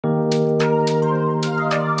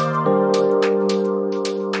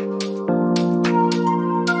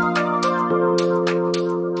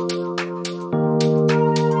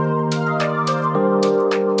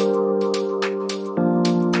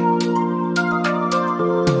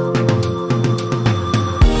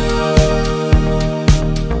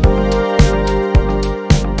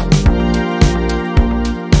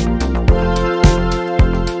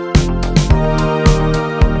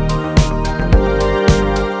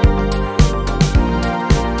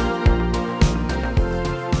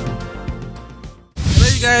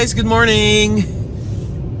guys, good morning!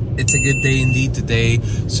 It's a good day indeed today.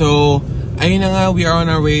 So, ayun na nga, we are on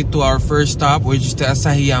our way to our first stop, which is the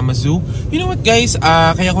Asahiyama Zoo. You know what guys,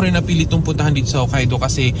 kaya ko rin napili itong puntahan dito sa Hokkaido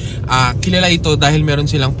kasi kilala ito dahil meron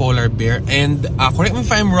silang polar bear. And correct me if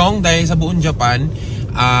I'm wrong, dahil sa buong Japan,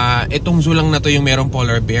 itong zoo lang na to yung merong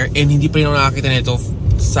polar bear. And hindi pa rin ako nakakita nito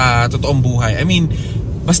sa totoong buhay. I mean,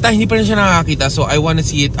 basta hindi pa rin siya nakakita. So, I wanna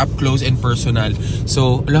see it up close and personal.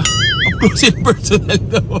 So, up close and personal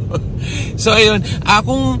daw. So, ayun.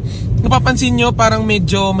 Kung napapansin nyo, parang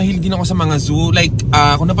medyo mahilig din ako sa mga zoo. Like,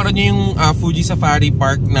 kung napanood nyo yung Fuji Safari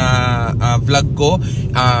Park na vlog ko,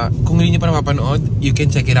 kung hindi nyo pa napapanood, you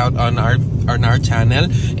can check it out on our channel.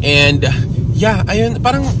 And, yeah, ayun,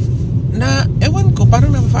 parang, ewan ko,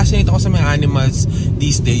 parang napafascinate ako sa mga animals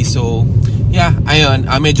these days. So, yeah, ayun,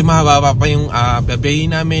 medyo mahaba pa yung babayi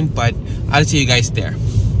namin, but I'll see you guys there.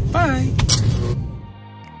 Bye!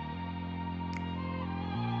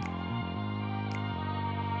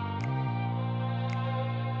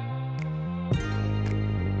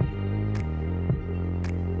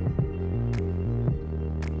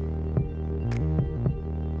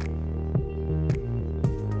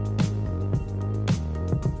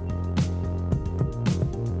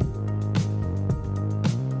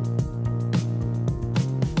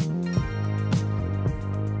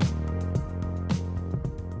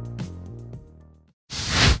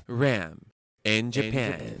 Ram in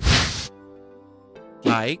Japan.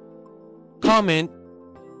 Like, comment,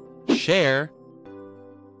 share,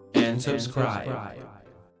 and subscribe.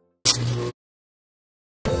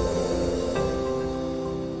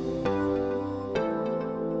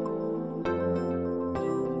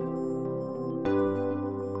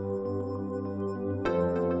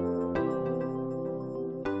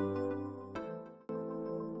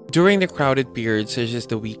 During the crowded periods such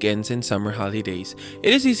as the weekends and summer holidays,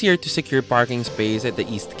 it is easier to secure parking space at the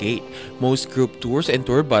East Gate. Most group tours and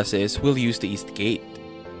tour buses will use the East Gate.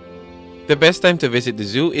 The best time to visit the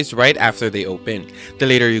zoo is right after they open.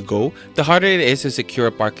 The later you go, the harder it is to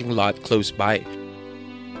secure a parking lot close by.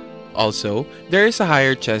 Also, there is a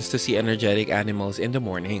higher chance to see energetic animals in the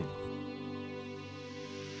morning.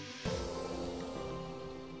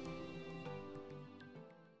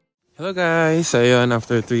 Hello guys! Ayun,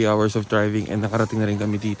 after 3 hours of driving and nakarating na rin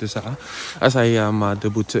kami dito sa Asahiyama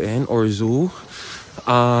dōbutsuen or zoo.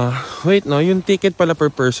 Wait no, yung ticket pala per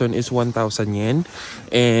person is 1,000 yen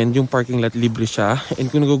and yung parking lot libre siya. And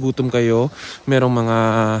kung nagugutom kayo, merong mga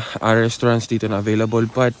restaurants dito na available,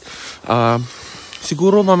 but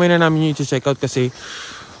siguro mamaya na namin yung i-check out kasi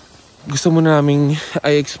gusto muna namin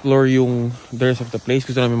i-explore yung the rest of the place.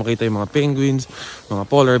 Gusto namin makita yung mga penguins, mga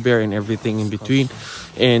polar bear and everything in between.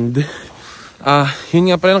 And yun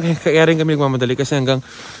nga pala, kaya rin kami nagmamadali kasi hanggang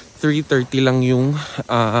 3:30 lang yung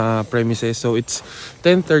premises. So it's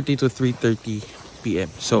 10:30 to 3:30 PM.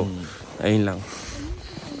 So ayun lang.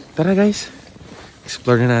 Tara guys,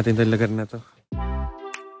 explore na natin itong lugar na to.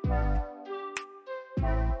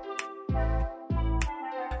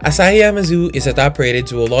 Asahiyama Zoo is a top-rated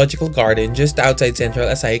zoological garden just outside central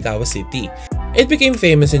Asahikawa City. It became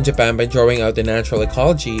famous in Japan by drawing out the natural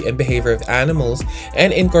ecology and behavior of animals and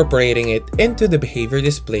incorporating it into the behavior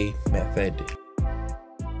display method.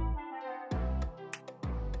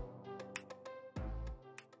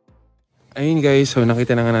 Ayun guys, so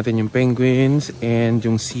nakita na nga natin yung penguins and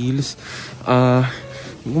yung seals.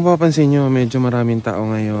 Kung papansin nyo, medyo maraming tao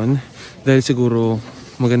ngayon dahil siguro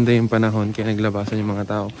maganda yung panahon kaya naglabasan yung mga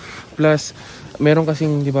tao. Plus, meron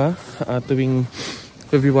kasing, di ba, tuwing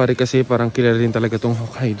February kasi parang kilala din talaga tong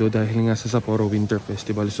Hokkaido dahil nga sa Sapporo Winter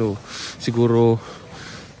Festival. So, siguro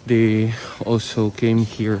they also came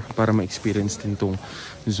here para ma-experience din tong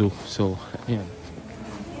zoo. So, ayan.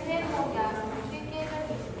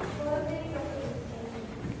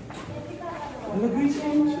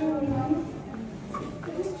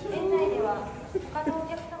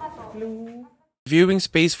 Viewing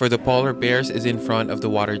space for the polar bears is in front of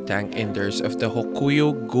the water tank indoors of the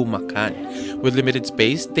Hokkaido. With limited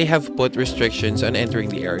space, they have put restrictions on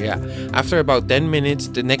entering the area. After about 10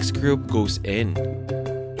 minutes, the next group goes in.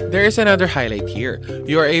 There is another highlight here.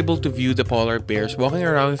 You are able to view the polar bears walking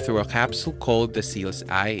around through a capsule called the Seal's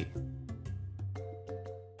Eye.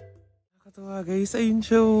 Nakakatawa guys, ayun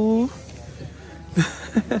siya.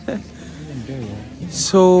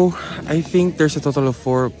 So, I think there's a total of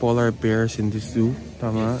 4 polar bears in this zoo.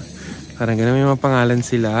 Tama? Parang ganun, may mga pangalan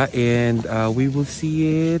sila. And we will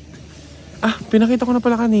see it. Pinakita ko na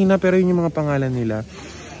pala kanina, pero yun yung mga pangalan nila.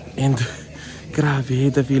 And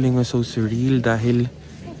grabe, the feeling was so surreal dahil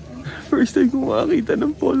first time ko makakita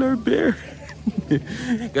ng polar bear.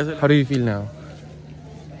 How do you feel now?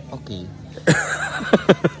 Okay.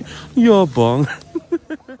 Yabang.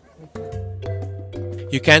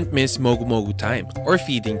 You can't miss mogu mogu time or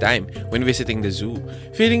feeding time when visiting the zoo.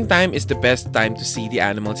 Feeding time is the best time to see the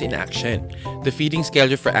animals in action. The feeding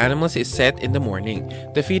schedule for animals is set in the morning.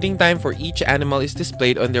 The feeding time for each animal is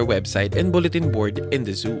displayed on their website and bulletin board in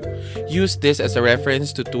the zoo. Use this as a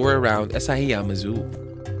reference to tour around Asahiyama Zoo.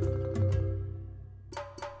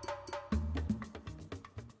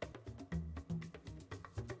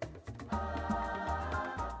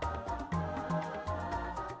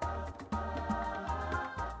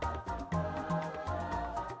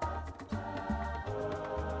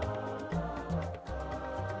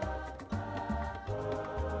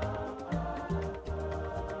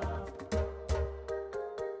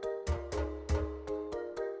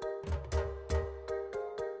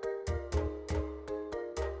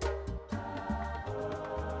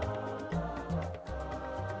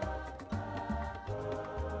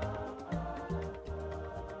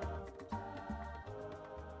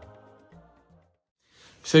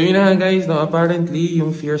 So yun na guys, no, apparently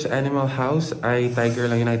yung fierce animal house ay tiger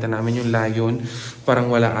lang yung nakita namin. Yung lion parang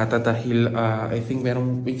wala ata dahil I think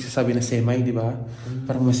merong sasabi na semi, di ba?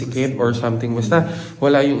 Parang masikip or something. Basta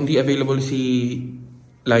wala yung, hindi available si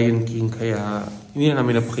Lion King, kaya hindi na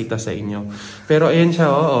namin napakita sa inyo. Pero ayan siya,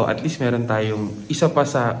 oo, at least meron tayong isa pa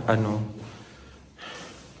sa ano,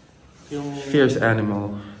 yung fierce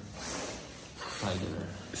animal.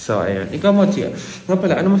 So ayan, ikaw mo Chia, nga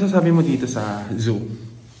pala, ano masasabi mo dito sa zoo?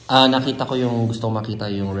 Nakita ko yung gusto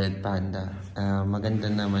makita yung red panda.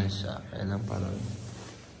 Maganda naman siya. Kaya lang parang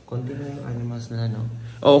konti na yung animals nila, no?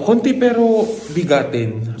 Oh, konti pero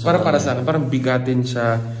bigatin. Para sa akin, parang bigatin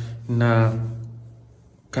siya na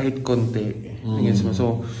kahit konti.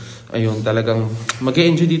 So, ayun, talagang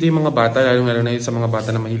mag-e-enjoy dito yung mga bata, lalo na yun sa mga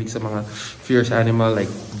bata na mahilig sa mga fierce animal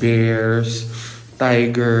like bears,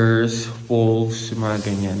 tigers, wolves,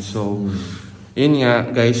 mga ganyan. So, yun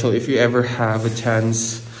nga, guys. So, if you ever have a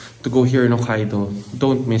chance to go here in Hokkaido,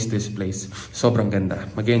 don't miss this place. Sobrang ganda.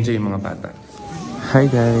 Mag-enjoy yung mga bata. Hi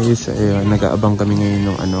guys! Ayun, nag-aabang kami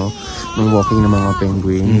ngayon ng walking ng mga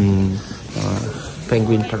penguin.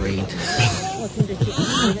 Penguin parade.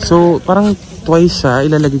 So, parang twice siya.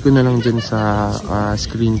 Ilalagay ko na lang dyan sa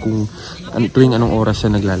screen kung tuwing anong oras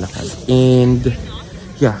siya naglalakad. And,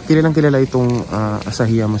 yeah, kilalang kilala itong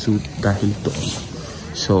Asahiyama Zoo dahil doon.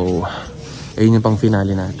 So, ayun yung pang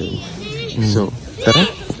finale natin. So,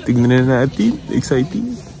 tara! Tignan na natin.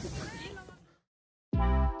 Exciting!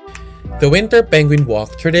 The winter penguin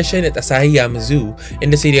walk tradition at Asahiyama Zoo in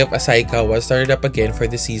the city of Asahikawa started up again for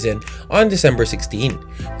the season on December 16.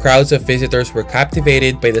 Crowds of visitors were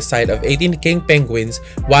captivated by the sight of 18 king penguins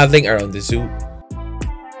waddling around the zoo.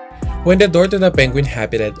 When the door to the penguin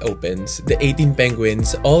habitat opens, the 18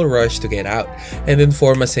 penguins all rush to get out and then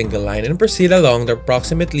form a single line and proceed along the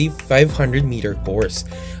approximately 500-meter course.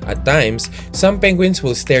 At times, some penguins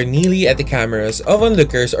will stare nearly at the cameras of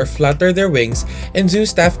onlookers or flutter their wings, and zoo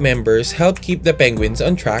staff members help keep the penguins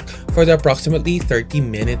on track for the approximately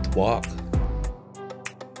 30-minute walk.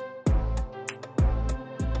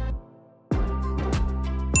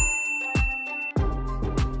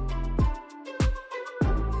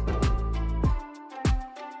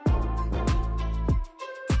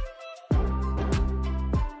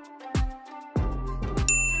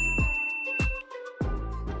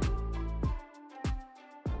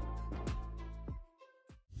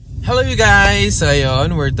 Hello you guys! So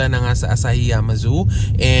ayun, we're done na nga sa Asahiyama Zoo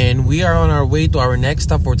and we are on our way to our next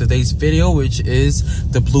stop for today's video, which is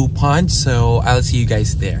the Blue Pond. So I'll see you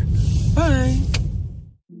guys there. Bye!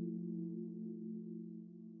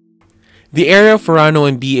 The area of Furano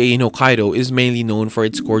and Biei in Hokkaido is mainly known for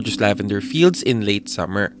its gorgeous lavender fields in late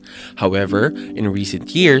summer. However, in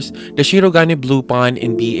recent years, the Shirogane Blue Pond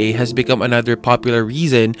in Biei has become another popular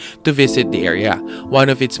reason to visit the area. One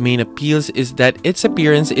of its main appeals is that its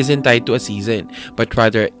appearance isn't tied to a season, but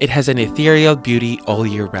rather it has an ethereal beauty all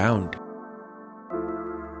year round.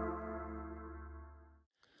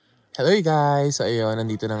 Hello guys! So ayun,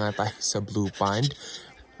 nandito na nga tayo sa Blue Pond.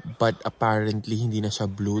 But apparently, hindi na siya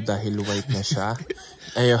blue dahil white na siya.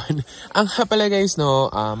 Ayun. Ang pala guys, no,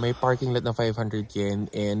 may parking lot na 500 yen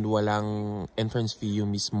and walang entrance fee yung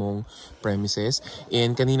mismong premises.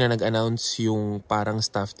 And kanina nag-announce yung parang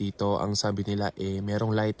staff dito. Ang sabi nila, merong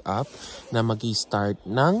light up na mag-i-start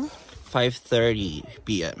ng 5:30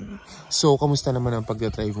 PM. So, kamusta naman ang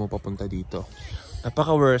pag-drive mo papunta dito?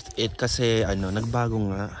 Napaka worth it kasi nagbago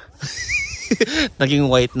nga.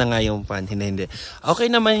 Naging white na nga yung pan. Hindi.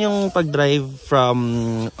 Okay naman yung pag-drive from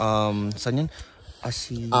saan yan?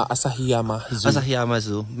 Asahiyama Zoo. Asahiyama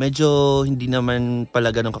Zoo. Medyo hindi naman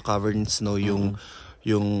pala ganun ka-covered in snow yung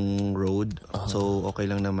yung road. So okay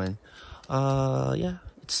lang naman. Yeah,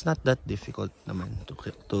 it's not that difficult naman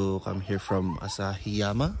to come here from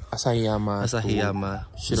Asahiyama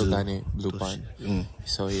Shirogane Blue Pond.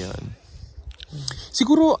 So yan.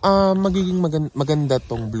 Siguro magiging maganda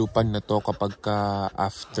tong Blue Pond na to kapag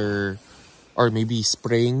after or maybe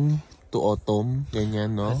spring to autumn,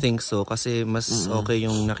 ganyan, no? I think so kasi mas okay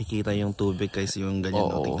yung nakikita yung tubig kaysa yung ganyan.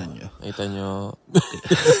 Tingnan nyo. Ito nyo.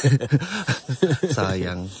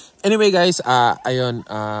 Sayang. Anyway guys, ayun,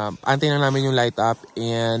 antayin na namin yung light up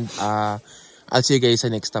and I'll see you guys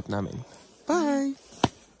sa next stop namin. Bye!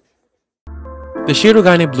 The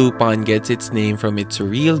Shirogane Blue Pond gets its name from its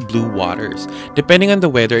surreal blue waters. Depending on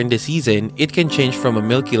the weather and the season, it can change from a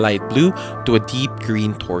milky light blue to a deep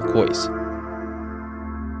green turquoise.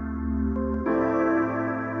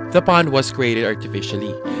 The pond was created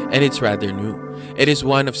artificially, and it's rather new. It is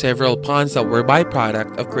one of several ponds that were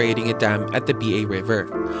byproduct of creating a dam at the Biei River.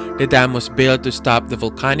 The dam was built to stop the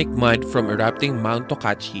volcanic mud from erupting Mount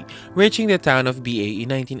Tokachi, reaching the town of Biei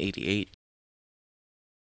in 1988.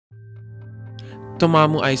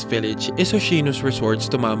 Tomamu Ice Village is Hoshino's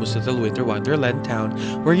Resort's Tomamu's little winter wonderland town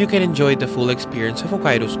where you can enjoy the full experience of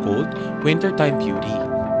Hokkaido's cold, wintertime beauty.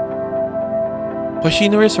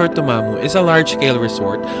 Hoshino Resort Tomamu is a large-scale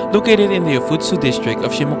resort located in the Ofutsu district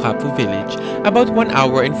of Shimokapu Village, about 1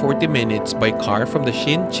 hour and 40 minutes by car from the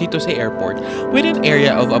Shin Chitose Airport, with an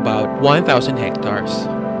area of about 1,000 hectares.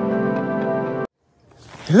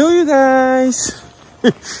 Hello you guys!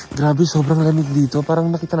 Grabe, sobrang lamig dito. Parang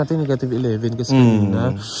nakita natin negative 11 kasi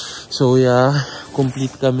kanina. So yeah,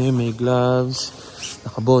 complete kami. May gloves,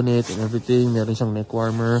 naka-bonnet and everything. Meron siyang neck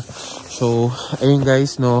warmer. So, ayun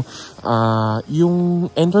guys, no. Yung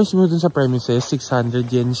entrance mo dun sa premises, 600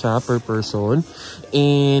 yen siya per person.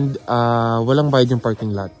 And walang bayad yung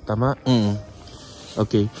parking lot. Tama?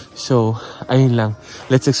 Okay. So, ayun lang.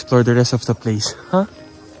 Let's explore the rest of the place. Huh?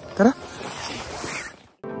 Tara!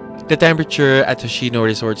 The temperature at Hoshino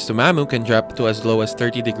Resorts Tomamu can drop to as low as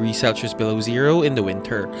 30 degrees Celsius below zero in the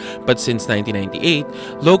winter. But since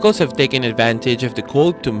 1998, locals have taken advantage of the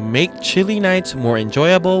cold to make chilly nights more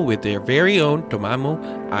enjoyable with their very own Tomamu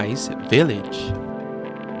Ice Village.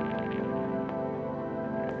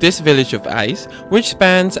 This village of ice, which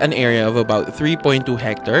spans an area of about 3.2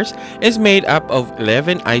 hectares, is made up of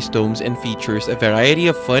 11 ice domes and features a variety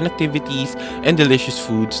of fun activities and delicious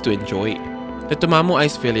foods to enjoy. The Tomamu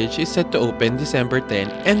Ice Village is set to open December 10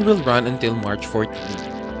 and will run until March 14.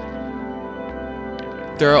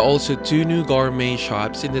 There are also 2 new gourmet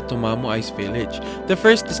shops in the Tomamu Ice Village. The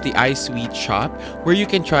first is the Ice Sweet Shop, where you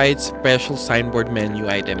can try its special signboard menu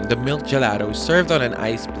item, the milk gelato served on an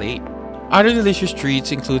ice plate. Other delicious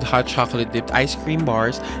treats include hot chocolate-dipped ice cream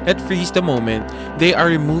bars that freeze the moment they are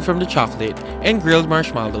removed from the chocolate, and grilled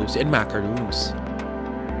marshmallows and macaroons.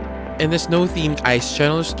 In the snow-themed Ice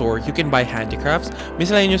Channel store, you can buy handicrafts,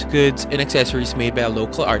 miscellaneous goods, and accessories made by a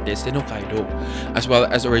local artist in Hokkaido, as well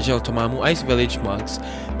as original Tomamu Ice Village mugs.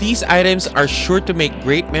 These items are sure to make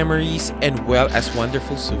great memories and well as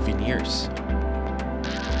wonderful souvenirs.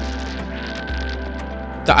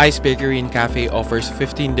 The Ice Bakery and Cafe offers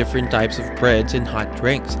 15 different types of breads and hot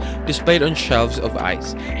drinks, displayed on shelves of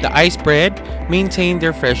ice. The ice bread maintain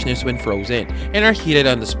their freshness when frozen and are heated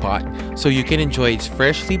on the spot, so you can enjoy its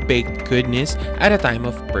freshly baked goodness at a time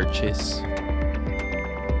of purchase.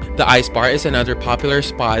 The Ice Bar is another popular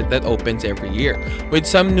spot that opens every year. With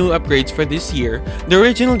some new upgrades for this year, the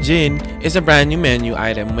original gin is a brand new menu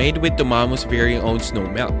item made with Tomamu's very own snow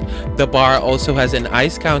melt. The bar also has an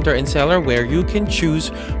ice counter and cellar where you can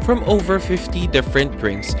choose from over 50 different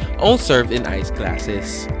drinks, all served in ice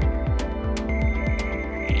glasses.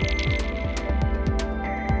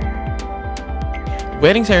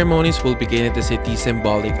 Wedding ceremonies will begin at the city's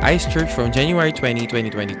symbolic ice church from January 20,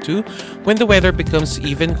 2022, when the weather becomes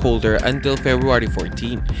even colder until February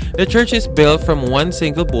 14. The church is built from one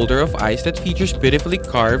single boulder of ice that features beautifully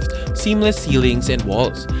carved, seamless ceilings and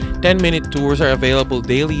walls. 10-minute tours are available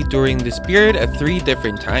daily during this period at 3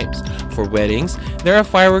 different times. For weddings, there are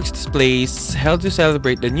fireworks displays held to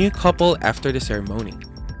celebrate the new couple after the ceremony.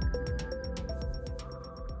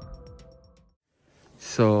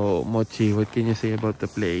 So, Mochi, what can you say about the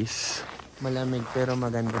place? Malamig pero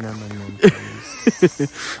maganda naman yung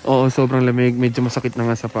place. Oo, sobrang lamig. Medyo masakit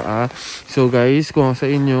na nga sa paa. So guys, kung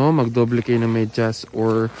sa inyo, magdoble kayo ng medyas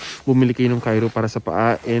or bumili kayo ng kairo para sa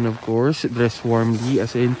paa. And of course, dress warmly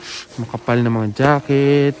as in makapal na mga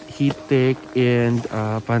jacket, heat tech, and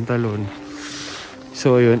pantalon.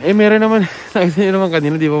 So yun. Meron naman, nakita nyo naman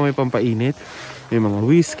kanina, di ba may pampainit? May mga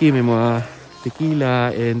whiskey, may mga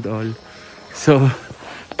tequila, and all. So,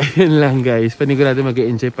 Yun lang guys, panigurado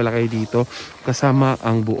mag-enjoy pala kayo dito kasama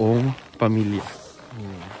ang buong pamilya.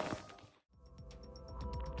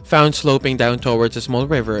 Found sloping down towards a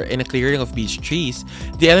small river in a clearing of beech trees,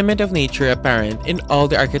 the element of nature apparent in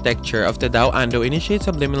all the architecture of the Dao Ando initiates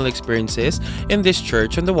subliminal experiences in this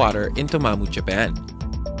church on the water in Tomamu, Japan.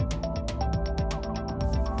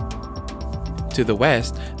 To the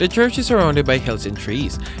west, the church is surrounded by hills and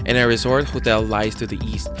trees, and a resort hotel lies to the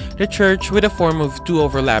east. The church, with a form of two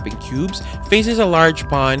overlapping cubes, faces a large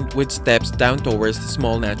pond with steps down towards the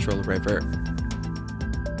small natural river.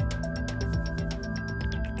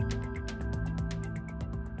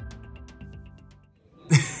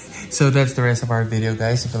 So that's the rest of our video,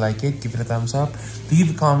 guys. If you like it, give it a thumbs up,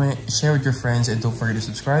 leave a comment, share with your friends, and don't forget to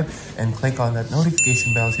subscribe and click on that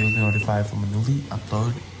notification bell so you'll be notified from a newly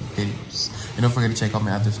uploaded videos. And don't forget to check out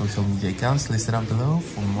my other social media accounts listed up below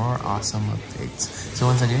for more awesome updates. So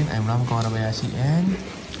once again, I'm Ram Kawarabayashi and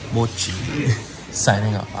Mochi.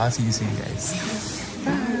 Signing off. I'll see you soon, guys.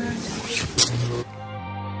 Bye.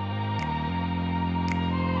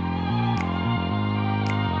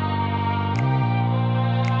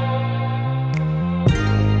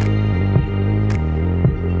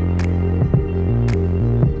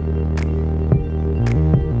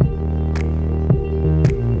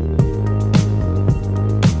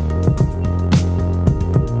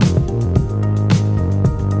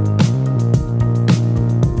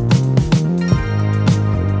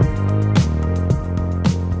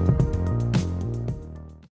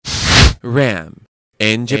 Ram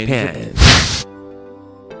in Japan.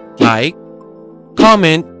 Like,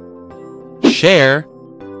 comment, share,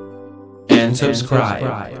 and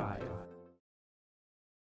subscribe.